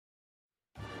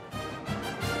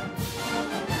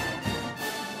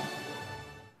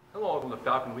welcome to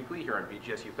Falcon Weekly here on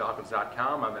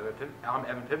BGSUFalcons.com. I'm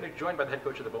Evan Pivnick, joined by the head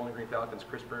coach of the Bowling Green Falcons,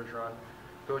 Chris Bergeron.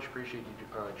 Coach, appreciate you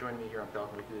joining me here on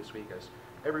Falcon Weekly this week. As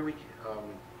every week,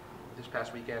 this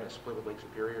past weekend, a split with Lake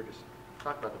Superior. Just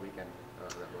talk about the weekend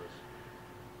that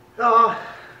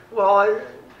was.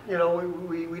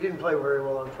 We didn't play very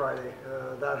well on Friday.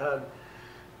 That had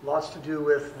lots to do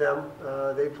with them.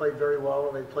 They played very well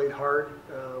and they played hard,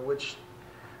 which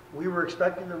we were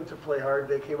expecting them to play hard.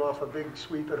 They came off a big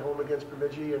sweep at home against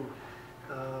Bemidji, and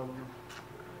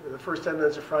the first 10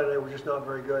 minutes of Friday night were just not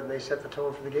very good, and they set the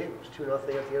tone for the game. It was 2-0 at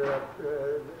the end of that,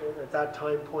 at that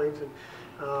time point. And,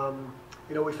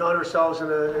 we found ourselves in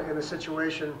a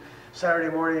situation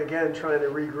Saturday morning again trying to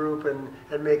regroup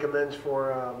and make amends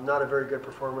for not a very good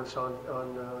performance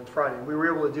on Friday. We were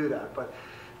able to do that, but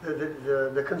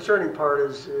the concerning part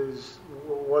is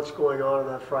what's going on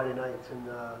that Friday night. And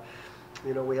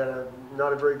we had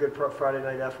not a very good Friday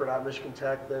night effort at Michigan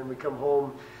Tech. Then we come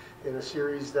home in a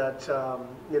series that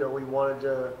we wanted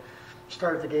to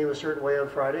start the game a certain way on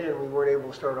Friday, and we weren't able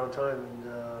to start on time. And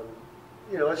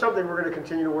it's something we're going to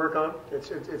continue to work on.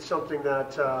 It's something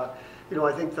that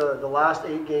I think the last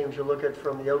 8 games you look at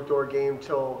from the outdoor game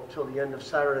till the end of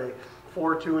Saturday,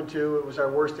 4-2-2. It was our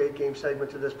worst 8-game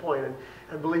segment to this point.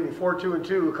 And believe me,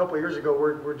 4-2-2 a couple of years ago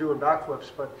we're doing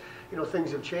backflips, but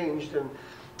things have changed, and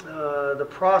the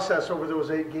process over those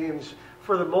 8 games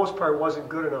for the most part wasn't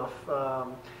good enough.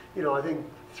 I think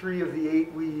 3 of the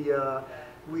 8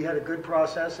 we had a good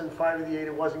process, and 5 of the 8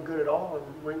 it wasn't good at all.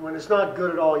 And when it's not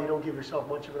good at all, you don't give yourself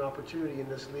much of an opportunity in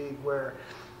this league where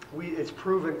it's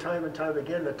proven time and time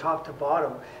again that top to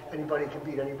bottom anybody can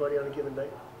beat anybody on a given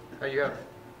night. Now you have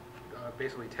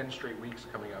basically 10 straight weeks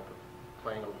coming up of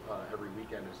playing every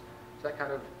weekend. Does that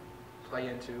kind of play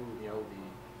into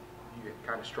you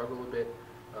kind of struggle a bit?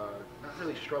 Not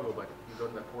really struggle, but you go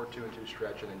to that 4-2-2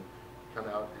 stretch and then come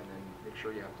out and then make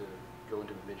sure you have to go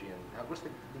into Bemidji. And what's the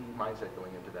mindset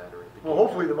going into that? Well,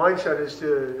 hopefully the mindset is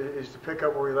to pick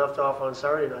up where we left off on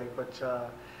Saturday night. But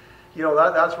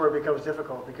that's where it becomes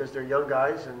difficult because they're young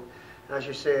guys, and as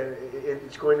you say,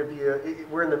 it's going to be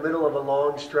we're in the middle of a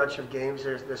long stretch of games.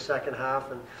 There's the second half,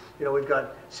 and we've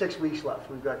got 6 weeks left.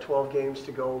 We've got 12 games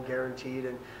to go guaranteed,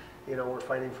 and we're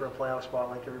fighting for a playoff spot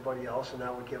like everybody else, and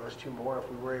that would give us 2 more if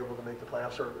we were able to make the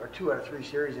playoffs, or 2 out of 3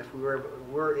 series if we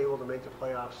were able to make the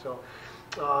playoffs. So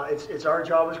it's our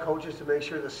job as coaches to make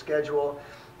sure the schedule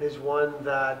is one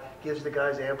that gives the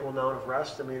guys ample amount of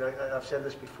rest. I mean, I've said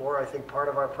this before. I think part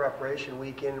of our preparation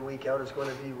week in and week out is going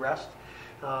to be rest.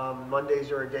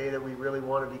 Mondays are a day that we really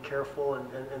want to be careful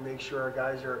and make sure our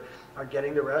guys are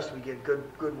getting the rest. We get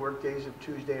good work days of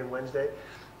Tuesday and Wednesday.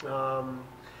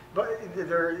 But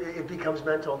it becomes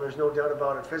mental. There's no doubt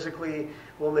about it. Physically,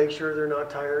 we'll make sure they're not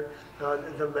tired.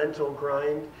 The mental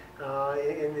grind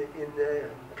in the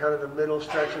kind of the middle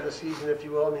stretch of the season, if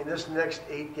you will. I mean, this next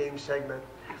 8-game segment,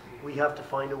 we have to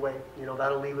find a way.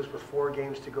 That'll leave us with 4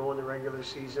 games to go in the regular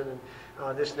season,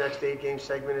 and this next 8-game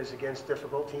segment is against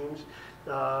difficult teams.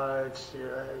 It's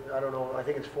I don't know. I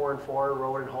think it's 4-4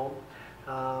 road and home,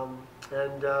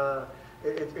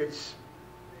 it's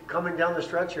coming down the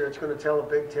stretch here. It's going to tell a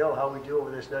big tale how we do over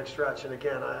this next stretch. And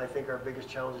again, I think our biggest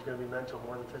challenge is going to be mental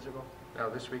more than physical. Now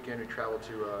this weekend we traveled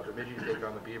to Bemidji to take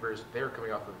on the Beavers. They were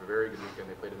coming off of a very good weekend.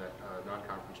 They played in that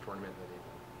non-conference tournament, and they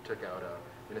took out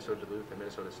Minnesota Duluth and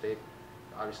Minnesota State.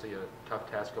 Obviously a tough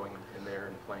task going in there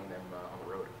and playing them on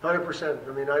the road. 100%.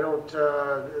 I mean, I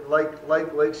don't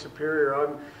like Lake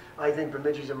Superior. I think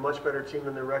Bemidji's a much better team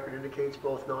than their record indicates,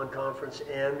 both non-conference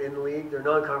and in league. Their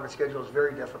non-conference schedule is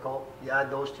very difficult. You add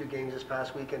those 2 games this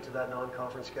past weekend to that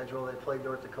non-conference schedule. They played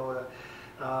North Dakota.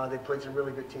 They played some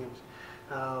really good teams.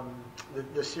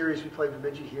 The series we played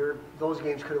Bemidji here, those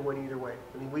games could have went either way.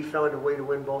 I mean, we found a way to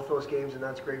win both those games, and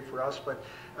that's great for us. But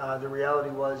the reality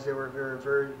was they were very,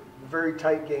 very, very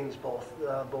tight games, both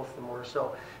of them were.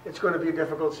 So it's going to be a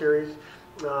difficult series.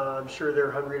 I'm sure they're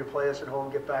hungry to play us at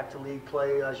home, get back to league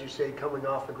play, as you say, coming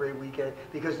off a great weekend.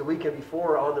 Because the weekend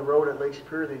before on the road at Lake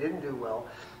Superior, they didn't do well.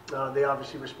 They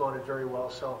obviously responded very well.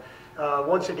 So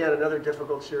once again, another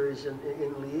difficult series in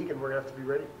league, and we're going to have to be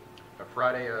ready.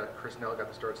 Friday, Chris Nell got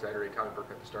the start. Saturday, Tommy Burke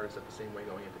got the start. Is that the same way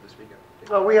going into this weekend?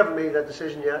 We haven't made that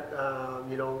decision yet.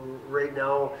 Right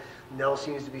now, Nell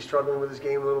seems to be struggling with his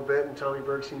game a little bit, and Tommy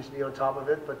Burke seems to be on top of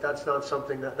it. But that's not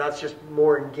something that's just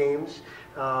more in games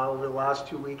over the last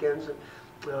 2 weekends.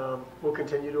 We'll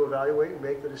continue to evaluate and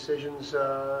make the decisions,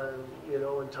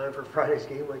 in time for Friday's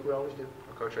game, like we always do.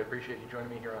 Well, Coach, I appreciate you joining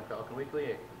me here on Falcon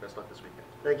Weekly. Best luck this weekend.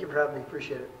 Thank you for having me.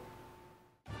 Appreciate it.